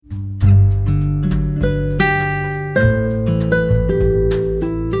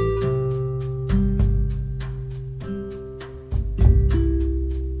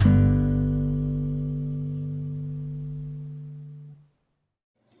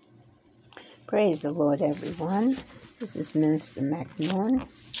Praise the Lord, everyone. This is Minister McMillan.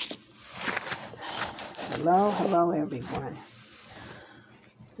 Hello, everyone.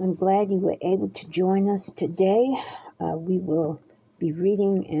 I'm glad you were able to join us today. We will be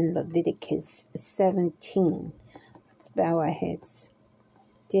reading in Leviticus 17. Let's bow our heads.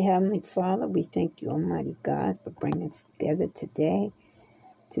 Dear Heavenly Father, we thank you, Almighty God, for bringing us together today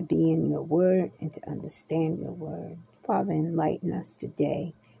to be in your word and to understand your word. Father, enlighten us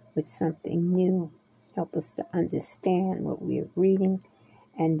today with something new. Help us to understand what we are reading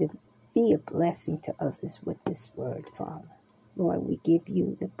and to be a blessing to others with this word, Father. Lord, we give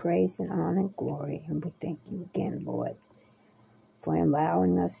you the praise and honor and glory, and we thank you again, Lord, for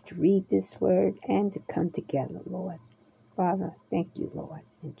allowing us to read this word and to come together, Lord. Father, thank you, Lord.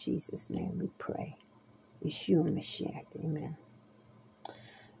 In Jesus' name we pray. Yeshua Mashiach, amen.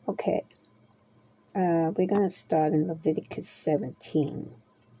 Okay, we're going to start in Leviticus 17.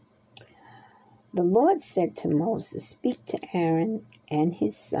 The Lord said to Moses, "Speak to Aaron and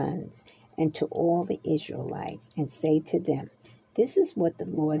his sons and to all the Israelites and say to them, this is what the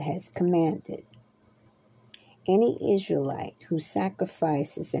Lord has commanded. Any Israelite who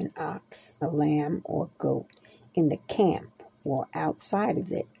sacrifices an ox, a lamb, or goat in the camp or outside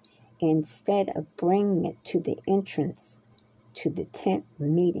of it, instead of bringing it to the entrance to the tent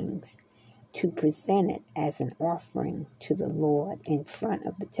meetings, to present it as an offering to the Lord in front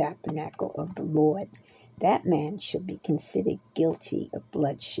of the tabernacle of the Lord, that man shall be considered guilty of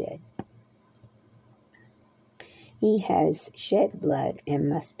bloodshed. He has shed blood and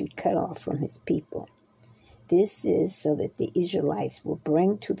must be cut off from his people. This is so that the Israelites will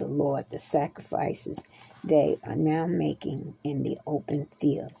bring to the Lord the sacrifices they are now making in the open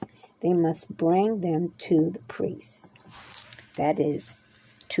fields. They must bring them to the priests, that is,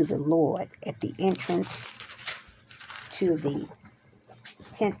 to the Lord at the entrance to the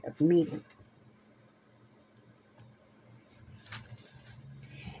tent of meeting,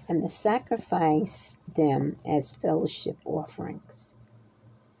 and to sacrifice them as fellowship offerings.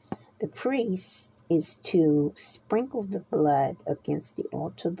 The priest is to sprinkle the blood against the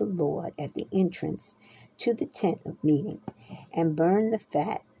altar of the Lord at the entrance to the tent of meeting, and burn the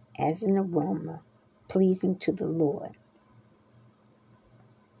fat as an aroma pleasing to the Lord.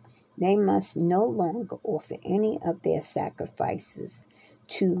 They must no longer offer any of their sacrifices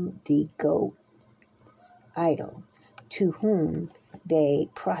to the goat idol, to whom they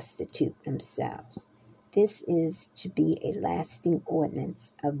prostitute themselves. This is to be a lasting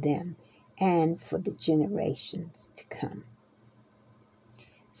ordinance of them and for the generations to come.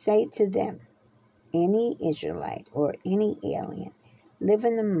 Say to them, any Israelite or any alien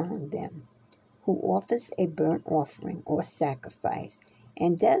living among them who offers a burnt offering or sacrifice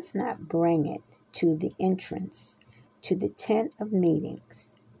and does not bring it to the entrance to the tent of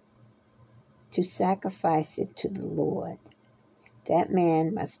meetings to sacrifice it to the Lord, that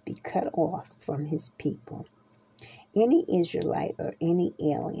man must be cut off from his people. Any Israelite or any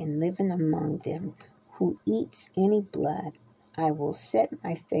alien living among them who eats any blood, I will set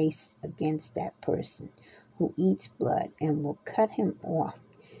my face against that person who eats blood and will cut him off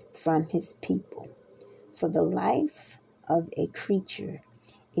from his people. For the life of a creature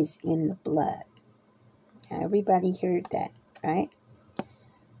is in the blood." Now, everybody heard that, right?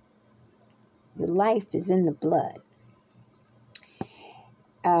 Your life is in the blood.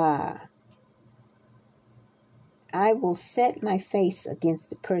 I will set my face against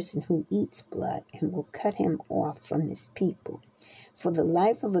the person who eats blood and will cut him off from his people. For the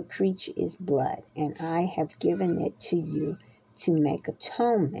life of a creature is blood, and I have given it to you to make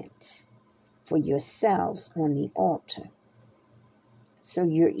atonement for yourselves on the altar. So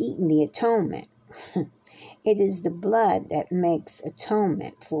you're eating the atonement. It is the blood that makes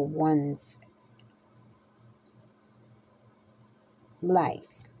atonement for one's life.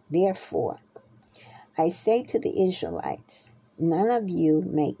 Therefore, I say to the Israelites, none of you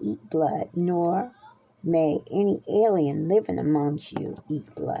may eat blood, nor may any alien living amongst you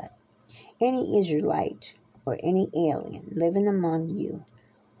eat blood. Any Israelite or any alien living among you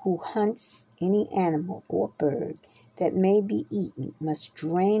who hunts any animal or bird that may be eaten must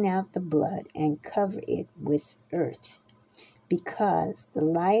drain out the blood and cover it with earth, because the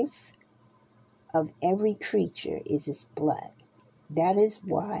life of every creature is its blood. That is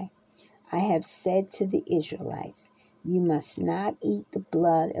why I have said to the Israelites, you must not eat the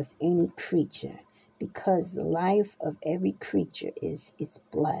blood of any creature, because the life of every creature is its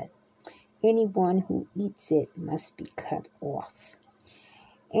blood. Anyone who eats it must be cut off.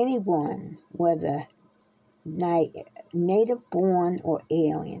 Anyone, whether native born or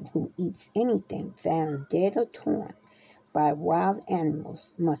alien, who eats anything found dead or torn by wild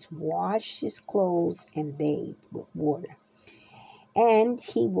animals must wash his clothes and bathe with water, and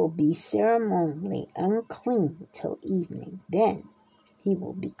he will be ceremonially unclean till evening. Then he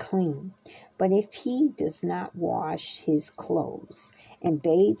will be clean. But if he does not wash his clothes and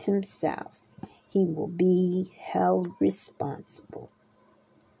bathe himself, he will be held responsible.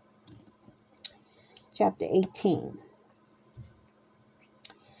 Chapter 18.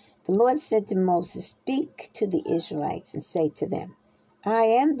 The Lord said to Moses, "Speak to the Israelites and say to them, I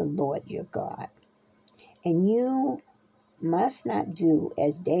am the Lord your God, and you must not do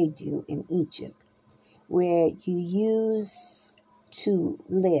as they do in Egypt, where you used to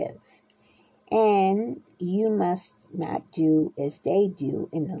live, and you must not do as they do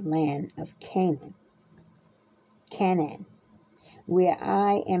in the land of Canaan, where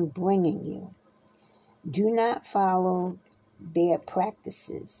I am bringing you. Do not follow their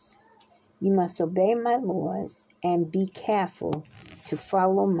practices. You must obey my laws and be careful to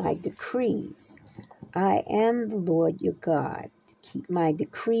follow my decrees. I am the Lord your God. Keep my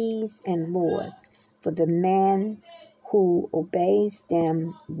decrees and laws, for the man who obeys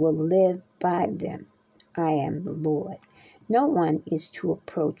them will live by them. I am the Lord. No one is to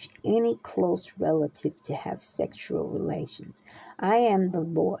approach any close relative to have sexual relations. I am the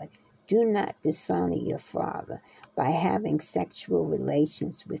Lord. Do not dishonor your father by having sexual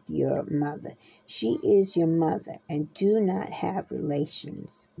relations with your mother. She is your mother, and do not have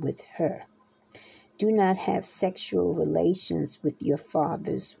relations with her. Do not have sexual relations with your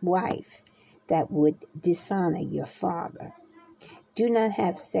father's wife. That would dishonor your father. Do not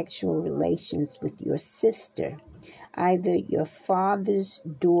have sexual relations with your sister, either your father's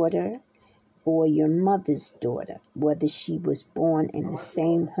daughter or your mother's daughter, whether she was born in the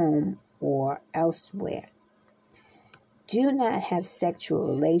same home or elsewhere. Do not have sexual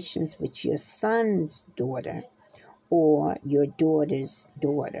relations with your son's daughter or your daughter's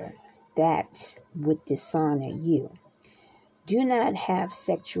daughter. That would dishonor you. Do not have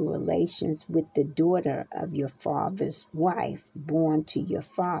sexual relations with the daughter of your father's wife born to your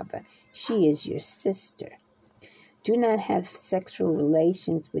father. She is your sister. Do not have sexual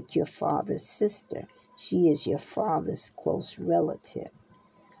relations with your father's sister. She is your father's close relative.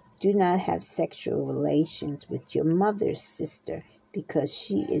 Do not have sexual relations with your mother's sister, because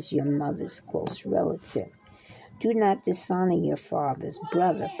she is your mother's close relative. Do not dishonor your father's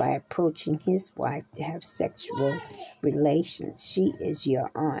brother by approaching his wife to have sexual relations. She is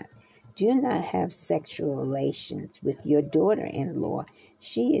your aunt. Do not have sexual relations with your daughter-in-law.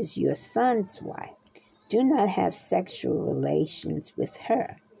 She is your son's wife. Do not have sexual relations with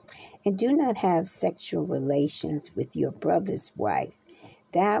her. And do not have sexual relations with your brother's wife.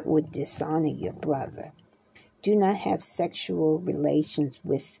 That would dishonor your brother. Do not have sexual relations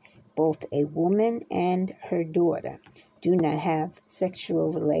with both a woman and her daughter. Do not have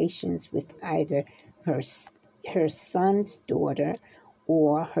sexual relations with either her son's daughter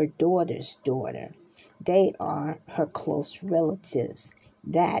or her daughter's daughter. They are her close relatives.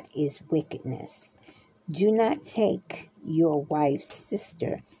 That is wickedness. Do not take your wife's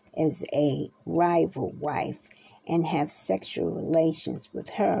sister as a rival wife and have sexual relations with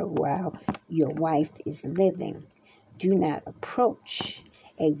her while your wife is living. Do not approach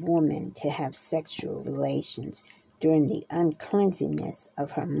a woman to have sexual relations during the uncleanness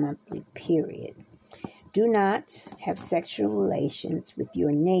of her monthly period. Do not have sexual relations with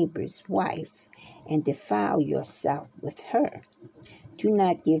your neighbor's wife and defile yourself with her. Do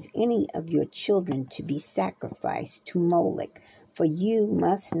not give any of your children to be sacrificed to Moloch, for you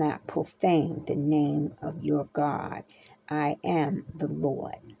must not profane the name of your God. I am the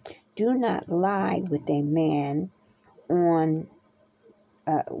Lord. Do not lie with a man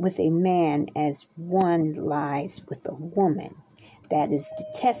as one lies with a woman. That is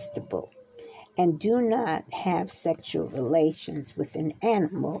detestable. And do not have sexual relations with an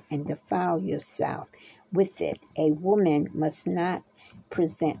animal and defile yourself with it. A woman must not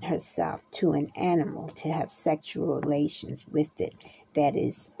present herself to an animal to have sexual relations with it. That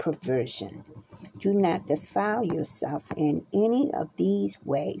is perversion. Do not defile yourself in any of these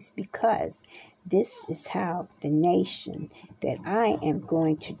ways, because this is how the nation that I am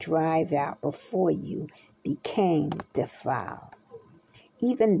going to drive out before you became defiled.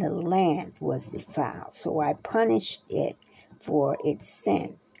 Even the land was defiled, so I punished it for its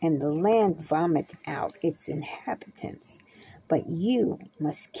sins, and the land vomited out its inhabitants. But you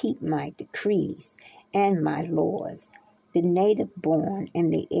must keep my decrees and my laws. The native born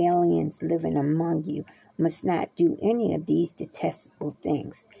and the aliens living among you must not do any of these detestable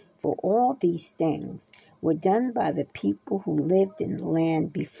things, for all these things were done by the people who lived in the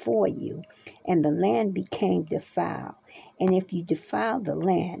land before you, and the land became defiled, And if you defile the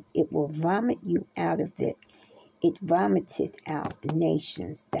land, it will vomit you out of it. It vomited out the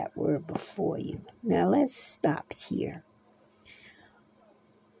nations that were before you. Now let's stop here.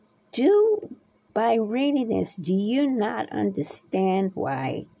 By reading this, do you not understand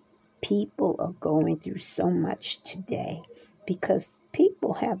why people are going through so much today? Because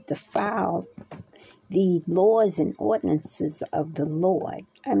people have defiled the laws and ordinances of the Lord.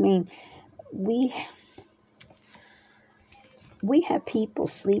 I mean, we have people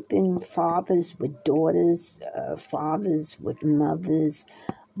sleeping, fathers with daughters, fathers with mothers,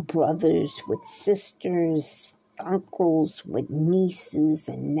 brothers with sisters, uncles with nieces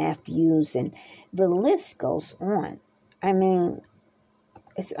and nephews, and the list goes on. I mean,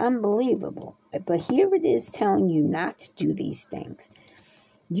 it's unbelievable. But here it is telling you not to do these things.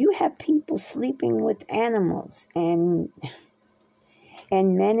 You have people sleeping with animals, and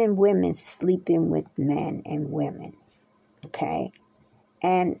men and women sleeping with men and women. Okay?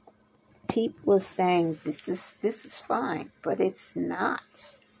 And people are saying this is fine, but it's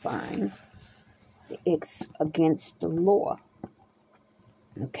not fine. It's against the law.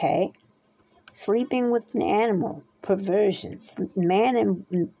 Okay? Sleeping with an animal, perversions. Men and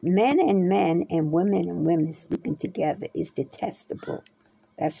men and women sleeping together is detestable.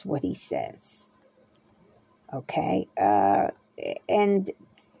 That's what he says. Okay? A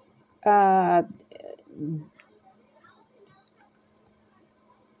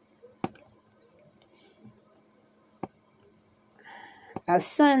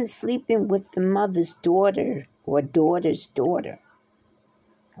son sleeping with the mother's daughter or daughter's daughter.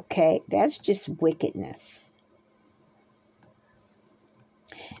 Okay? That's just wickedness.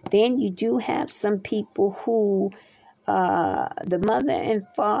 Then you do have some people who the mother and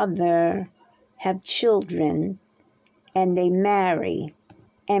father have children and they marry,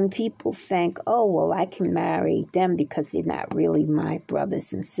 and people think, oh, well, I can marry them because they're not really my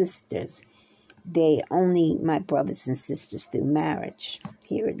brothers and sisters. They only my brothers and sisters through marriage.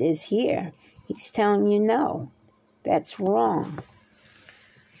 Here it is here. He's telling you no. That's wrong.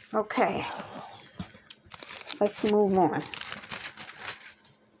 Okay. Let's move on.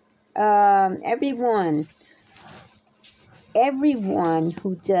 Everyone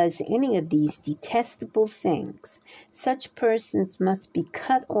who does any of these detestable things, such persons must be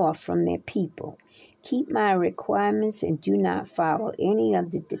cut off from their people. Keep my requirements and do not follow any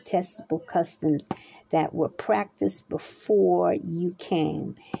of the detestable customs that were practiced before you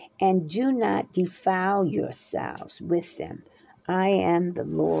came, and do not defile yourselves with them. I am the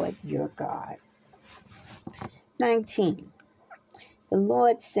Lord your God. 19. The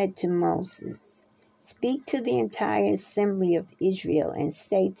Lord said to Moses, speak to the entire assembly of Israel and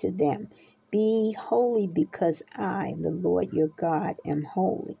say to them, be holy because I, the Lord your God, am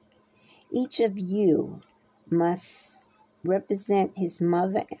holy. Each of you must represent his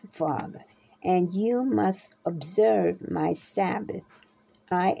mother and father, and you must observe my Sabbath.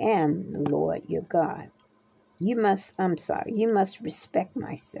 I am the Lord your God. You must respect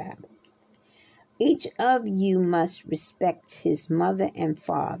my Sabbath. Each of you must respect his mother and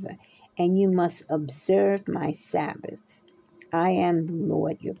father, and you must observe my Sabbath. I am the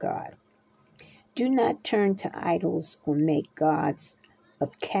Lord your God. Do not turn to idols or make gods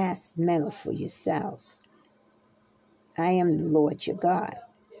of cast metal for yourselves. I am the Lord your God.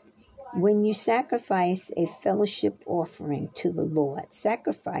 When you sacrifice a fellowship offering to the Lord,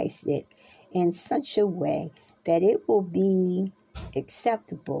 sacrifice it in such a way that it will be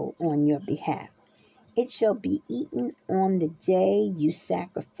acceptable on your behalf. It shall be eaten on the day you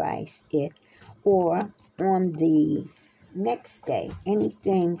sacrifice it, or on the next day.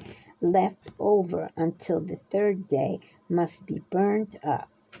 Anything left over until the third day must be burned up.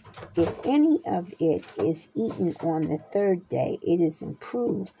 If any of it is eaten on the third day, it is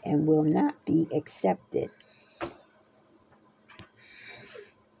improved and will not be accepted.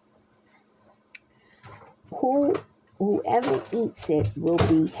 Whoever eats it will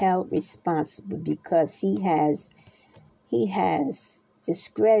be held responsible because he has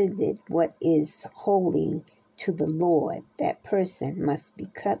discredited what is holy to the Lord. That person must be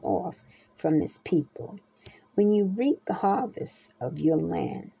cut off from his people. When you reap the harvest of your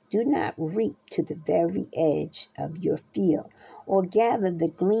land, do not reap to the very edge of your field, or gather the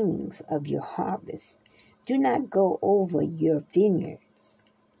gleanings of your harvest. Do not go over your vineyards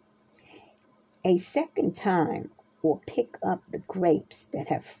a second time, or pick up the grapes that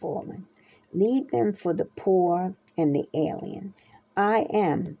have fallen. Leave them for the poor and the alien. I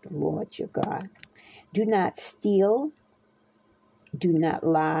am the Lord your God. Do not steal. Do not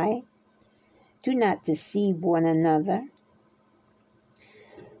lie. Do not deceive one another.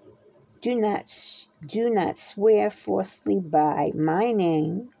 Do not swear falsely by my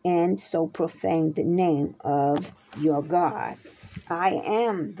name and so profane the name of your God. I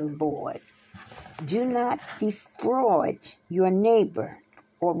am the Lord. Do not defraud your neighbor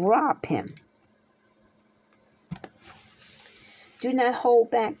or rob him. Do not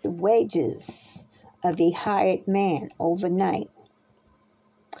hold back the wages of a hired man overnight.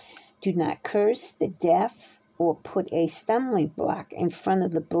 Do not curse the deaf or put a stumbling block in front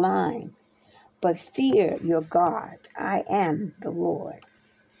of the blind, but fear your God. I am the Lord.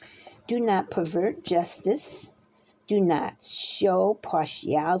 Do not pervert justice. Do not show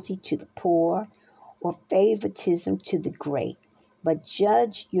partiality to the poor or favoritism to the great, but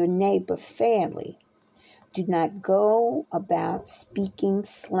judge your neighbor fairly. Do not go about speaking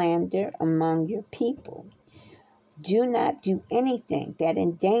slander among your people. Do not do anything that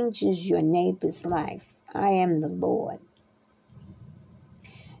endangers your neighbor's life. I am the Lord.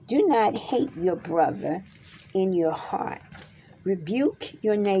 Do not hate your brother in your heart. Rebuke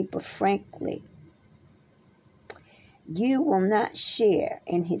your neighbor frankly. You will not share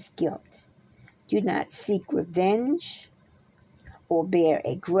in his guilt. Do not seek revenge or bear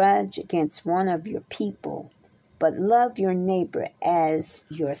a grudge against one of your people, but love your neighbor as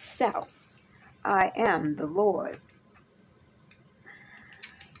yourself. I am the Lord.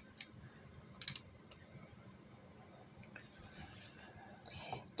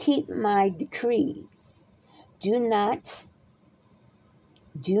 Keep my decrees. Do not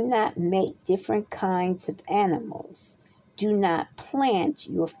make different kinds of animals. Do not plant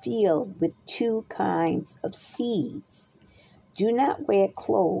your field with two kinds of seeds. Do not wear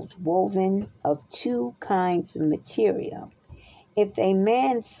clothes woven of two kinds of material. If a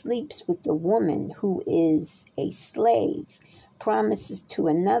man sleeps with a woman who is a slave, promises to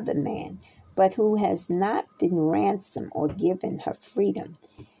another man, but who has not been ransomed or given her freedom,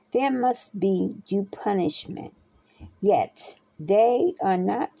 there must be due punishment. Yet they are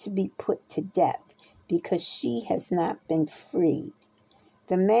not to be put to death, because she has not been freed.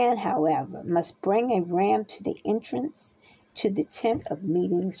 The man, however, must bring a ram to the entrance to the tent of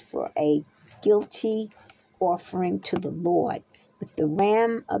meetings for a guilty offering to the Lord. With the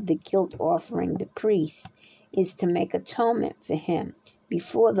ram of the guilt offering, the priest is to make atonement for him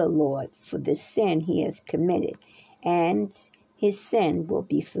before the Lord for the sin he has committed, and his sin will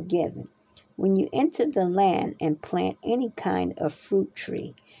be forgiven. When you enter the land and plant any kind of fruit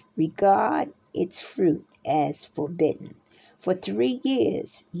tree, regard its fruit as forbidden. For 3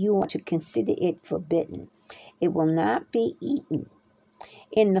 years you are to consider it forbidden. It will not be eaten.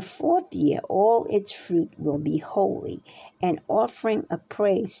 In the 4th year all its fruit will be holy, an offering of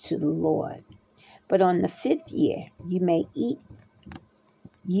praise to the Lord. But on the 5th year you may eat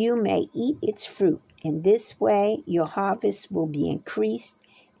its fruit. In this way your harvest will be increased.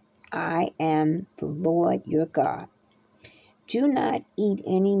 I am the Lord your God. Do not eat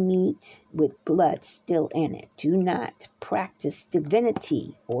any meat with blood still in it. Do not practice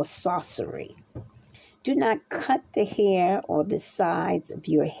divinity or sorcery. Do not cut the hair or the sides of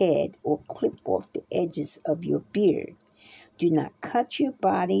your head or clip off the edges of your beard. Do not cut your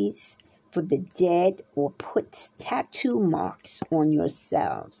bodies for the dead or put tattoo marks on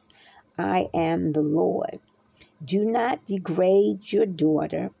yourselves. I am the Lord. Do not degrade your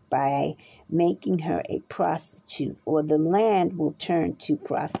daughter by making her a prostitute, or the land will turn to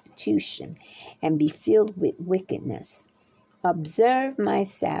prostitution and be filled with wickedness. Observe my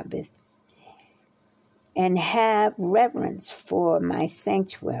Sabbath and have reverence for my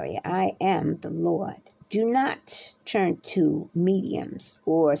sanctuary. I am the Lord. Do not turn to mediums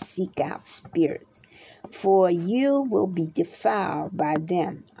or seek out spirits, for you will be defiled by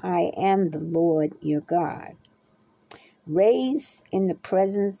them. I am the Lord your God. Raised in the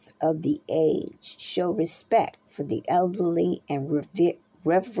presence of the aged, show respect for the elderly and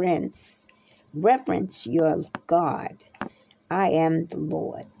reverence your God. I am the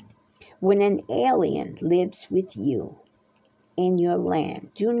Lord. When an alien lives with you in your land,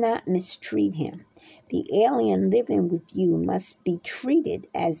 do not mistreat him. The alien living with you must be treated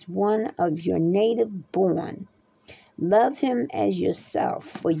as one of your native born. Love him as yourself,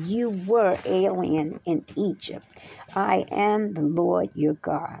 for you were alien in Egypt. I am the Lord your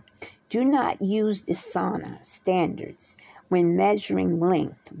God. Do not use dishonest standards when measuring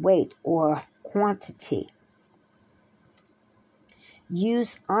length, weight, or quantity.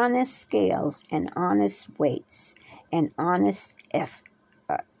 Use honest scales and honest weights, an honest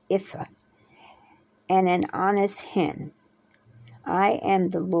ephah, and an honest hin. I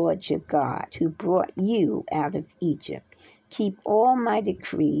am the Lord your God, who brought you out of Egypt. Keep all my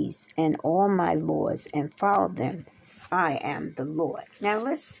decrees and all my laws and follow them I am the Lord. Now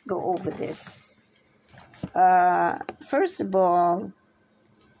let's go over this. First of all,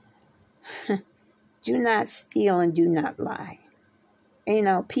 do not steal and do not lie. You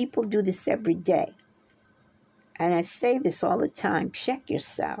know, people do this every day. And I say this all the time. Check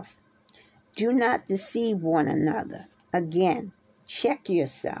yourself. Do not deceive one another. Again, check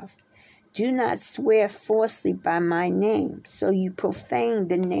yourself. Do not swear falsely by my name, so you profane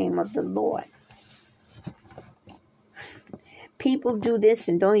the name of the Lord. People do this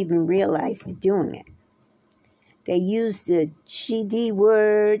and don't even realize they're doing it. They use the GD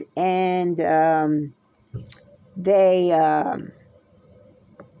word and they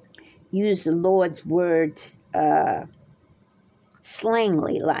use the Lord's word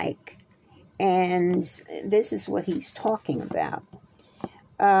slangly like. And this is what he's talking about.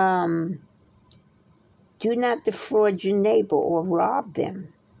 Do not defraud your neighbor or rob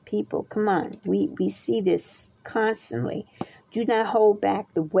them. People, come on. We see this constantly. Do not hold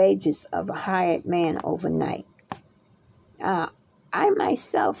back the wages of a hired man overnight. I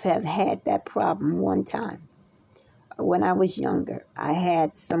myself have had that problem one time. When I was younger, I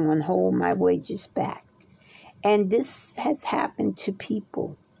had someone hold my wages back. And this has happened to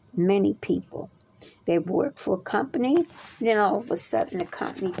people, many people. They work for a company, then all of a sudden the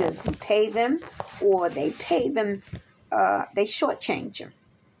company doesn't pay them, or they pay them, they shortchange them.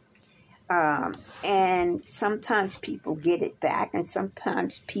 And sometimes people get it back, and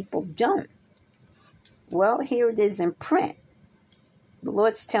sometimes people don't. Well, here it is in print. The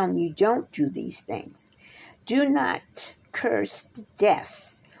Lord's telling you, don't do these things. Do not curse the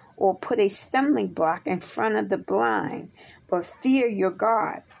deaf or put a stumbling block in front of the blind, but fear your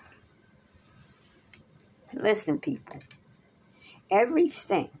God. Listen, people.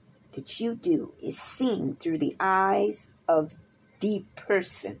 Everything that you do is seen through the eyes of the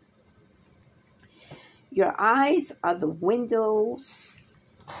person. Your eyes are the windows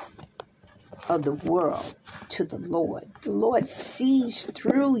of the world to the Lord. The Lord sees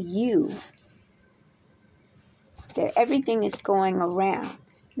through you that everything is going around.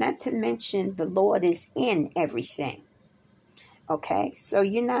 Not to mention the Lord is in everything. Okay? So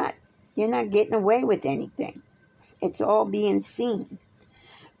you're not getting away with anything. It's all being seen.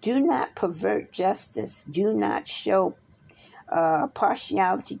 Do not pervert justice. Do not show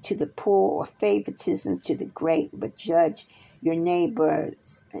partiality to the poor or favoritism to the great, but judge your neighbor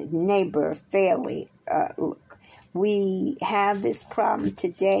fairly. Look, we have this problem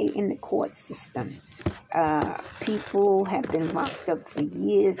today in the court system. People have been locked up for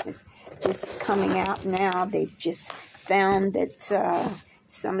years. It's just coming out now. They've just found that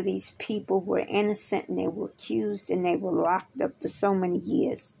some of these people were innocent and they were accused and they were locked up for so many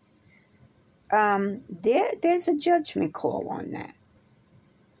years. There's a judgment call on that.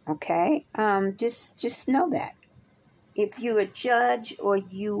 Okay? Just know that. If you're a judge or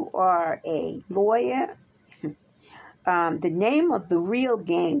you are a lawyer, the name of the real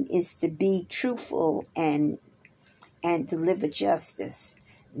game is to be truthful and deliver justice,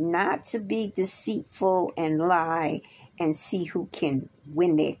 not to be deceitful and lie and see who can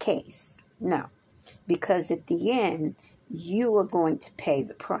win their case. No, because at the end, you are going to pay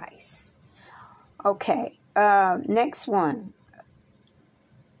the price. Okay, next one.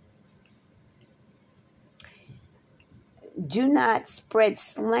 Do not spread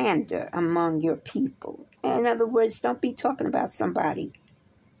slander among your people. In other words, don't be talking about somebody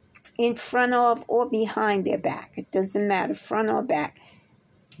in front of or behind their back. It doesn't matter, front or back.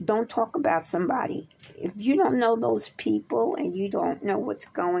 Don't talk about somebody. If you don't know those people and you don't know what's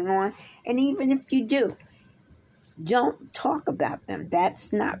going on, and even if you do, don't talk about them.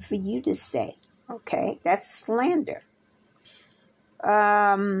 That's not for you to say. Okay? That's slander.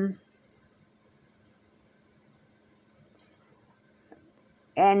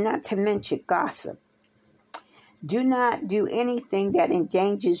 And not to mention gossip. Do not do anything that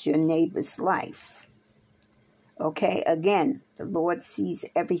endangers your neighbor's life. Okay? Again, the Lord sees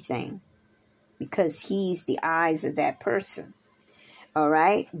everything because he's the eyes of that person. All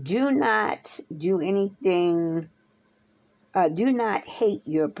right? Do not do anything. Do not hate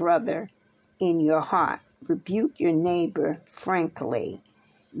your brother in your heart. Rebuke your neighbor frankly.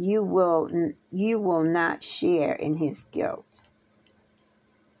 You will not share in his guilt.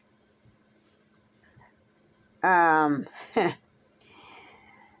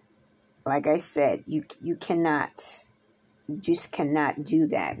 Like I said, you just cannot do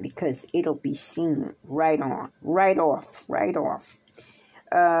that because it'll be seen right off.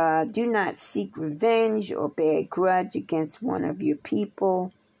 Do not seek revenge or bear a grudge against one of your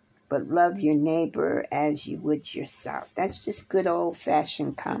people. but love your neighbor as you would yourself. That's just good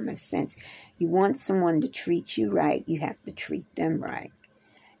old-fashioned common sense. You want someone to treat you right, you have to treat them right.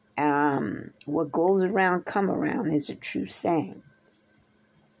 What goes around come around is a true saying.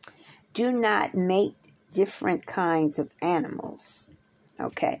 Do not mate different kinds of animals.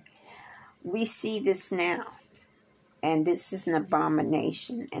 Okay, we see this now, and this is an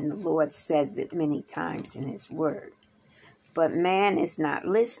abomination, and the Lord says it many times in His Word. But man is not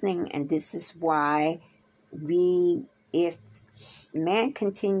listening, and this is why if man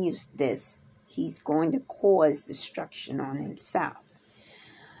continues this, he's going to cause destruction on himself.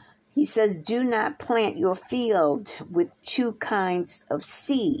 He says, do not plant your field with two kinds of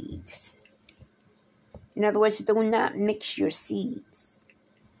seeds. In other words, do not mix your seeds.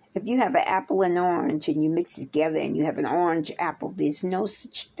 If you have an apple and orange and you mix it together and you have an orange apple, there's no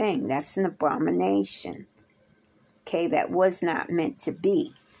such thing. That's an abomination. Okay, that was not meant to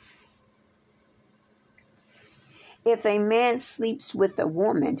be. If a man sleeps with a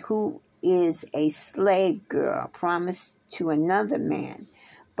woman who is a slave girl promised to another man,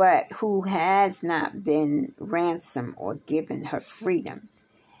 but who has not been ransomed or given her freedom,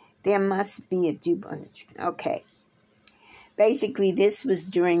 there must be a due punishment. Okay. Basically, this was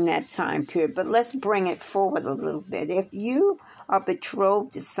during that time period, but let's bring it forward a little bit. If you are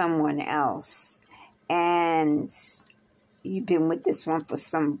betrothed to someone else and you've been with this one for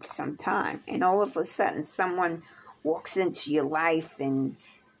some time, and all of a sudden someone walks into your life and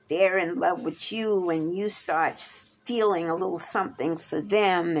they're in love with you, and you start feeling a little something for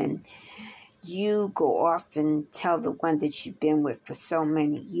them, and you go off and tell the one that you've been with for so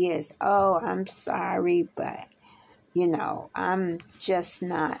many years, oh, I'm sorry, but, I'm just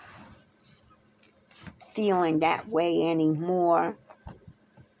not feeling that way anymore.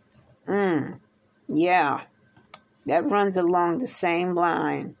 Yeah, that runs along the same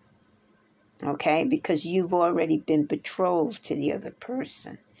line, okay, because you've already been betrothed to the other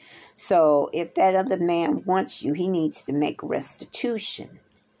person. So if that other man wants you, he needs to make restitution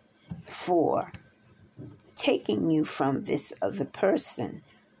for taking you from this other person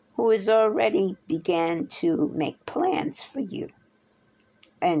who has already began to make plans for you,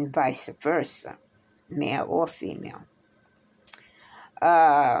 and vice versa, male or female.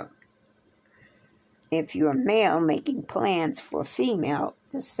 If you're a male making plans for a female,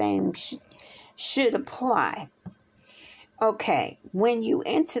 the same should apply. Okay, when you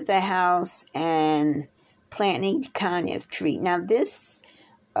enter the house and plant any kind of tree. Now this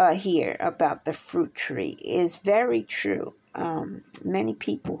here about the fruit tree is very true. Many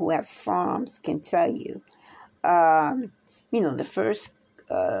people who have farms can tell you, the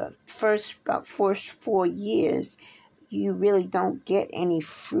first about 4 years, you really don't get any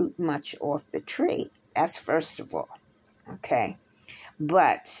fruit much off the tree. That's first of all, okay?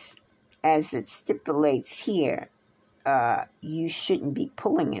 But as it stipulates here, you shouldn't be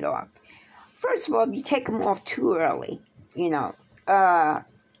pulling it off. First of all, if you take them off too early,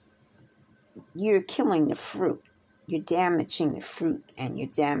 you're killing the fruit. You're damaging the fruit, and you're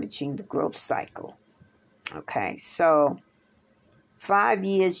damaging the growth cycle. Okay, so 5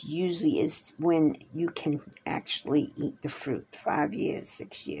 years usually is when you can actually eat the fruit. 5 years,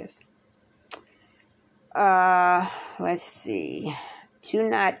 6 years. Let's see. Do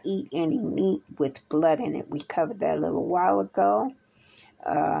not eat any meat with blood in it. We covered that a little while ago.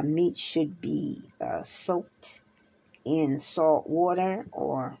 Meat should be soaked in salt water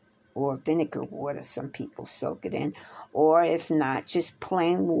or vinegar water. Some people soak it in. Or if not, just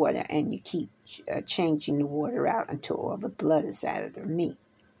plain water, and you keep changing the water out until all the blood is out of the meat.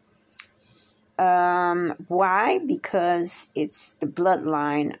 Why? Because it's the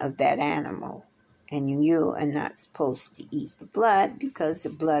bloodline of that animal. And you are not supposed to eat the blood because the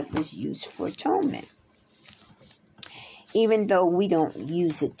blood was used for atonement. Even though we don't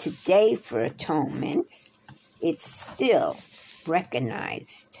use it today for atonement, it's still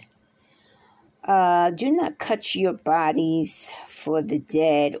recognized. Do not cut your bodies for the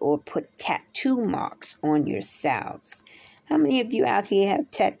dead or put tattoo marks on yourselves. How many of you out here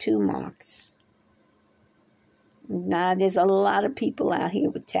have tattoo marks? Now, there's a lot of people out here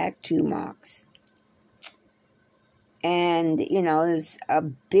with tattoo marks. And, there's a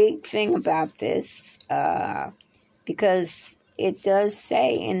big thing about this because it does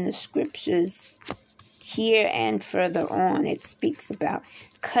say in the scriptures here and further on, it speaks about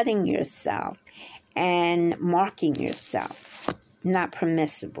cutting yourself and marking yourself. Not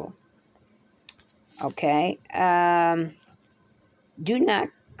permissible. Okay? Do not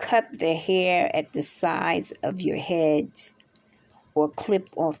cut the hair at the sides of your head or clip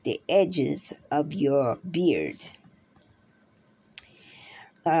off the edges of your beard.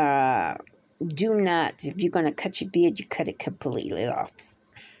 Do not, if you're going to cut your beard, you cut it completely off.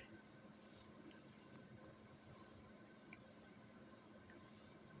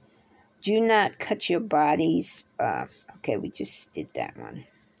 Do not cut your bodies. Okay, we just did that one.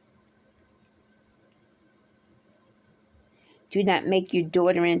 Do not make your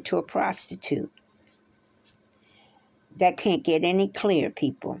daughter into a prostitute. That can't get any clearer,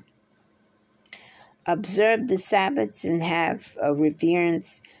 people. Observe the Sabbaths and have a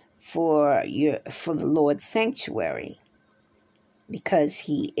reverence for the Lord's sanctuary, because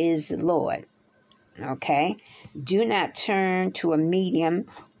He is the Lord. Okay? Do not turn to a medium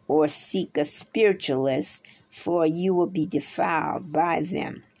or seek a spiritualist, for you will be defiled by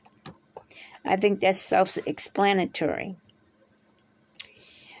them. I think that's self-explanatory.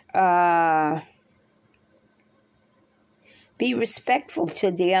 Be respectful to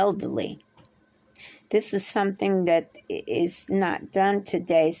the elderly. This is something that is not done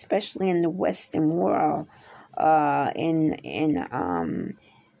today, especially in the Western world, in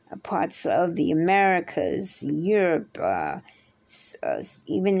parts of the Americas, Europe,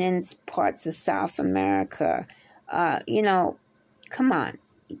 even in parts of South America. Come on.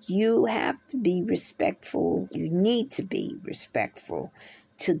 You have to be respectful. You need to be respectful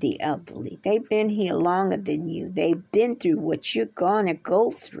to the elderly. They've been here longer than you. They've been through what you're going to go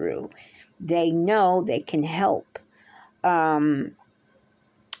through. They know they can help. And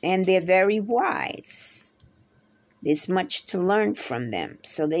they're very wise. There's much to learn from them.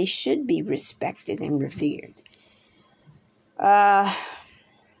 So they should be respected and revered. Let's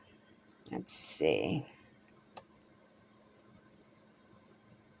see.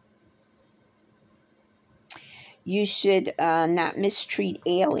 You should not mistreat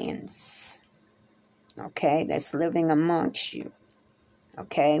aliens. Okay, that's living amongst you.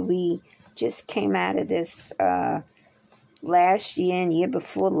 Okay, we just came out of this last year and year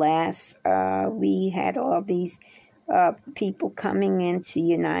before last. We had all these people coming into the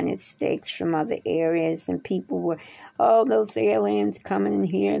United States from other areas, and people were, oh, those aliens coming in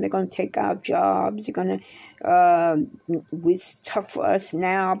here, they're going to take our jobs, they're going to, it's tough for us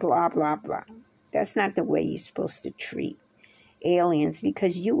now, blah, blah, blah. That's not the way you're supposed to treat aliens,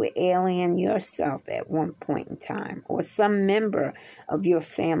 because you were alien yourself at one point in time, or some member of your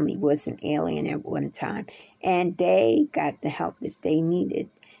family was an alien at one time, and they got the help that they needed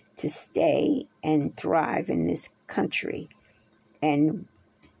to stay and thrive in this country. And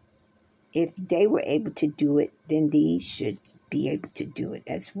if they were able to do it, then these should be able to do it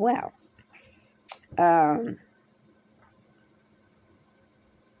as well.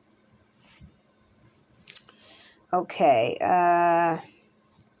 Okay. And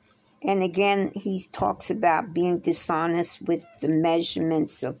again, he talks about being dishonest with the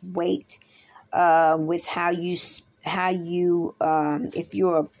measurements of weight, with how you if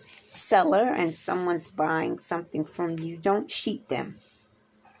you're a seller and someone's buying something from you, don't cheat them,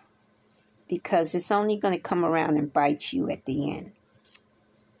 because it's only going to come around and bite you at the end.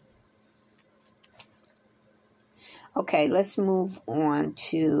 Okay, let's move on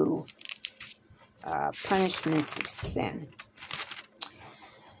to punishments of sin.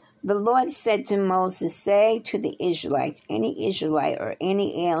 The Lord said to Moses, say to the Israelites, any Israelite or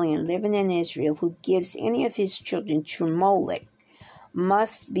any alien living in Israel who gives any of his children to Molech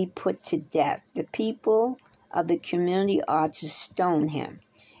must be put to death. The people of the community are to stone him.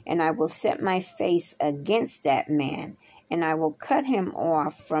 And I will set my face against that man, and I will cut him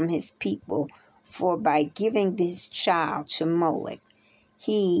off from his people, for by giving this child to Molech,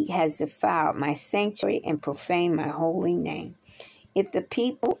 he has defiled my sanctuary and profaned my holy name. If the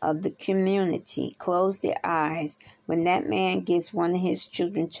people of the community close their eyes when that man gives one of his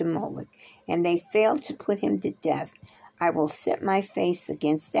children to Molech, and they fail to put him to death, I will set my face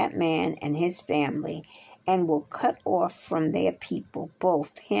against that man and his family, and will cut off from their people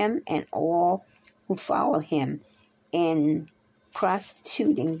both him and all who follow him in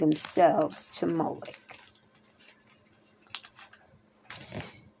prostituting themselves to Molech.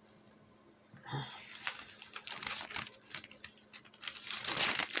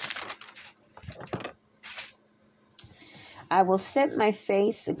 I will set my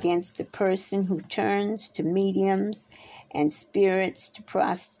face against the person who turns to mediums and spirits to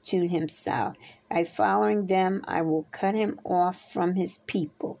prostitute himself. By following them, I will cut him off from his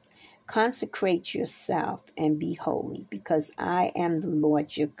people. Consecrate yourself and be holy, because I am the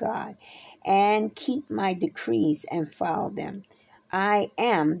Lord your God, and keep my decrees and follow them. I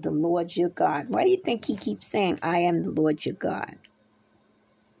am the Lord your God. Why do you think he keeps saying, I am the Lord your God?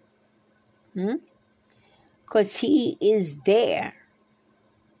 Because he is there.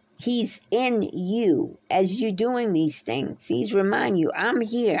 He's in you as you're doing these things. He's reminding you, I'm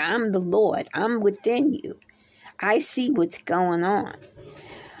here. I'm the Lord. I'm within you. I see what's going on.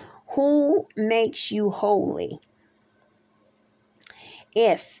 Who makes you holy?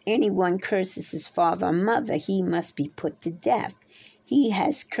 If anyone curses his father or mother, he must be put to death. He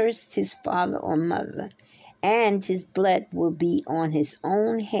has cursed his father or mother, and his blood will be on his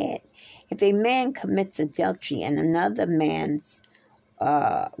own head. If a man commits adultery and another man's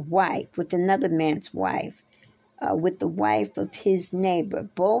wife, with another man's wife, with the wife of his neighbor,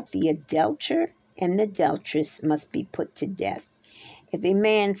 both the adulterer and the adulteress must be put to death. If a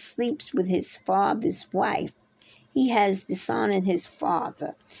man sleeps with his father's wife, he has dishonored his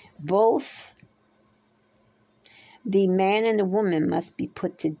father. Both the man and the woman must be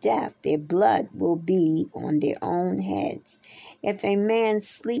put to death. Their blood will be on their own heads. If a man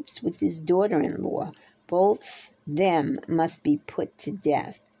sleeps with his daughter-in-law, both them must be put to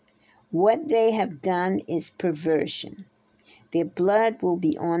death. What they have done is perversion. Their blood will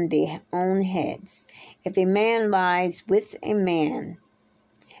be on their own heads. If a man lies with a man,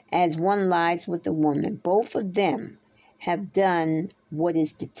 as one lies with a woman, both of them have done what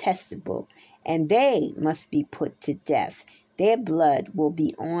is detestable, and they must be put to death. Their blood will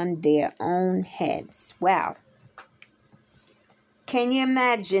be on their own heads. Wow. Can you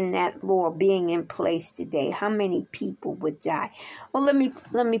imagine that law being in place today? How many people would die? Well, let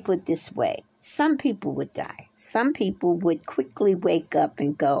me put it this way. Some people would die. Some people would quickly wake up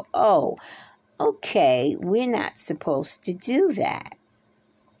and go, oh, okay, we're not supposed to do that.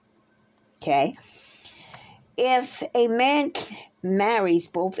 Okay? If a man marries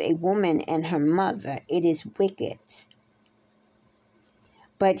both a woman and her mother, it is wicked.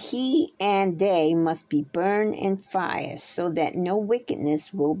 But he and they must be burned in fire, so that no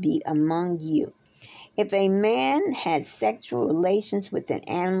wickedness will be among you. If a man has sexual relations with an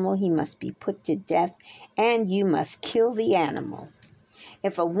animal, he must be put to death, and you must kill the animal.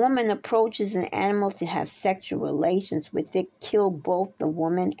 If a woman approaches an animal to have sexual relations with it, kill both the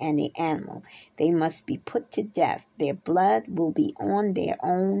woman and the animal. They must be put to death. Their blood will be on their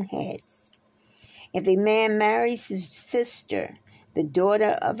own heads. If a man marries his sister, the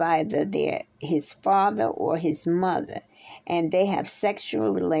daughter of either his father or his mother, and they have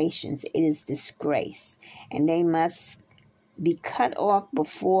sexual relations, it is disgrace, and they must be cut off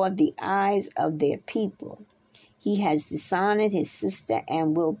before the eyes of their people. He has dishonored his sister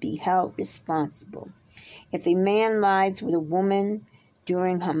and will be held responsible. If a man lies with a woman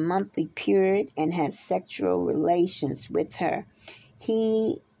during her monthly period and has sexual relations with her,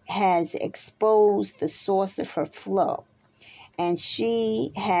 he has exposed the source of her flow, and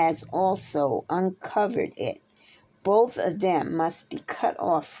she has also uncovered it. Both of them must be cut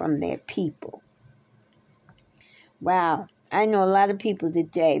off from their people. Wow, I know a lot of people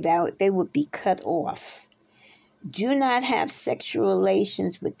today that they would be cut off. Do not have sexual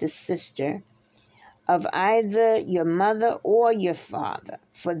relations with the sister of either your mother or your father,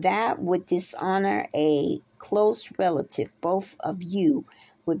 for that would dishonor a close relative. Both of you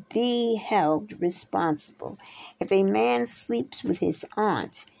would be held responsible. If a man sleeps with his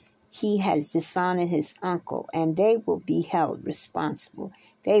aunt, he has dishonored his uncle, and they will be held responsible.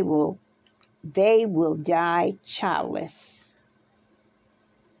 They will die childless.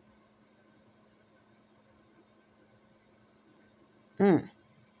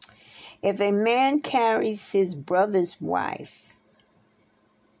 If a man carries his brother's wife,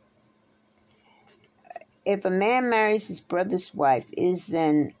 if a man marries his brother's wife, it is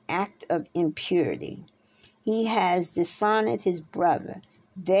an act of impurity. He has dishonored his brother.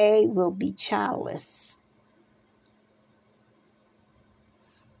 They will be childless.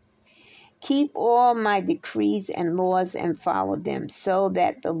 Keep all my decrees and laws and follow them, so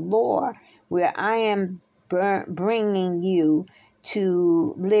that the law where I am bringing you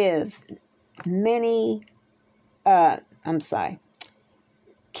to live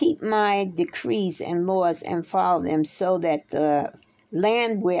Keep my decrees and laws and follow them, so that the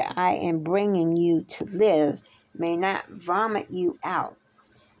land where I am bringing you to live may not vomit you out.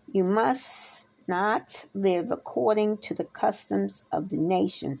 You must not live according to the customs of the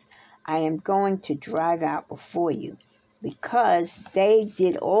nations I am going to drive out before you, because they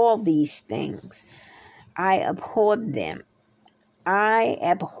did all these things. I abhorred them.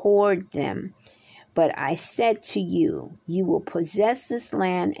 But I said to you, you will possess this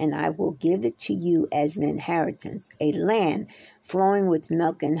land, and I will give it to you as an inheritance, a land flowing with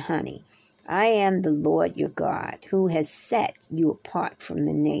milk and honey. I am the Lord your God, who has set you apart from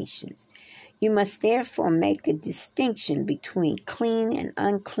the nations. You must therefore make a distinction between clean and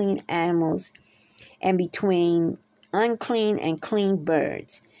unclean animals, and between unclean and clean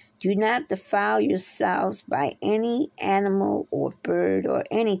birds. Do not defile yourselves by any animal or bird or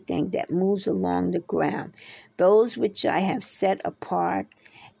anything that moves along the ground. Those which I have set apart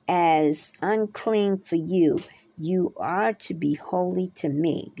as unclean for you, you are to be holy to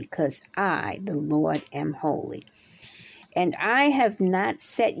me, because I, the Lord, am holy. And I have not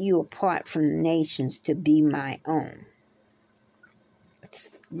set you apart from the nations to be my own.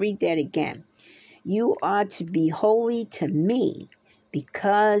 Let's read that again. You are to be holy to me,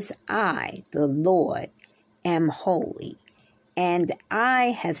 because I, the Lord, am holy. And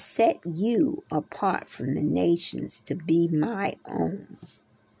I have set you apart from the nations to be my own.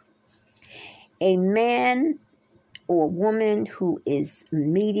 A man or woman who is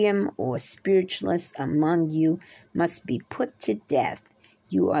medium or spiritualist among you must be put to death.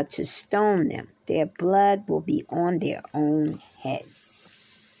 You are to stone them. Their blood will be on their own heads.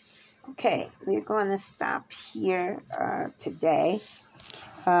 Okay, we're going to stop here today.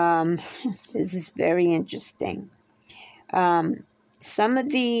 This is very interesting. Some of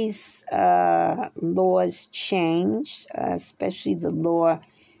these laws changed, especially the law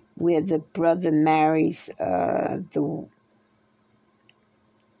where the brother marries the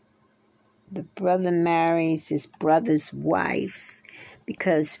brother marries his brother's wife,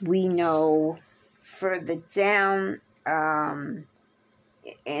 because we know further down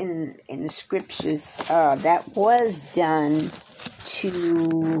in the scriptures that was done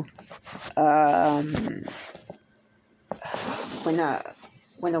to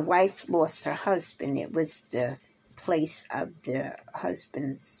when a wife lost her husband. It was the place of the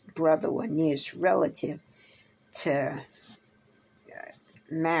husband's brother or nearest relative to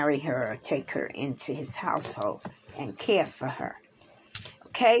marry her or take her into his household and care for her.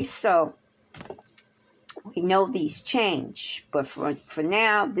 Okay, so we know these change, but for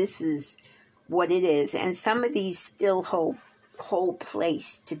now, this is what it is. And some of these still hold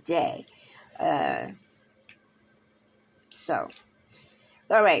place today.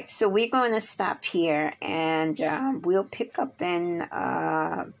 All right, so we're going to stop here, and we'll pick up in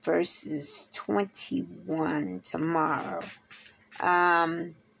verses 21 tomorrow.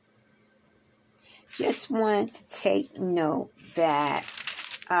 Just wanted to take note that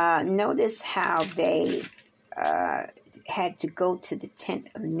notice how they had to go to the tent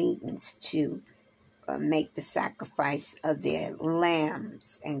of meetings to make the sacrifice of their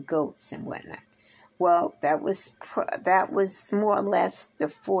lambs and goats and whatnot. Well, that was more or less the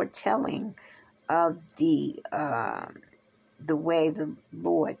foretelling of the way the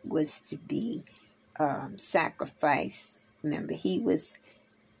Lord was to be sacrificed. Remember, he was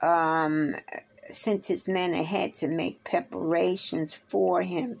sent his men ahead to make preparations for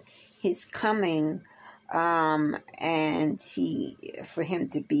his coming, and for him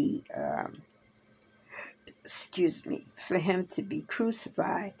to be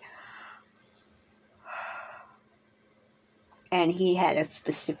crucified. And he had a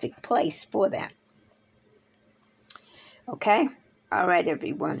specific place for that. Okay? All right,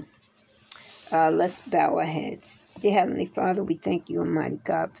 everyone. Let's bow our heads. Dear Heavenly Father, we thank you, Almighty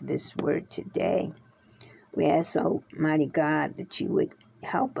God, for this word today. We ask, Almighty God, that you would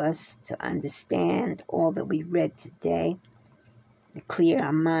help us to understand all that we read today, to clear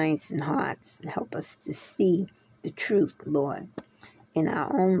our minds and hearts, and help us to see the truth, Lord, in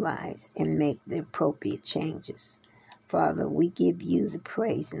our own lives and make the appropriate changes. Father, we give you the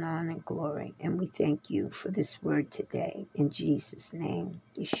praise and honor and glory, and we thank you for this word today. In Jesus' name,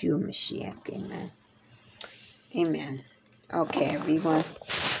 Yeshua Mashiach, amen. Amen. Okay, everyone.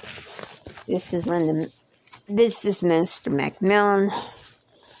 This is Minister Macmillan.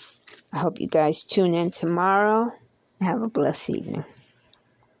 I hope you guys tune in tomorrow. Have a blessed evening.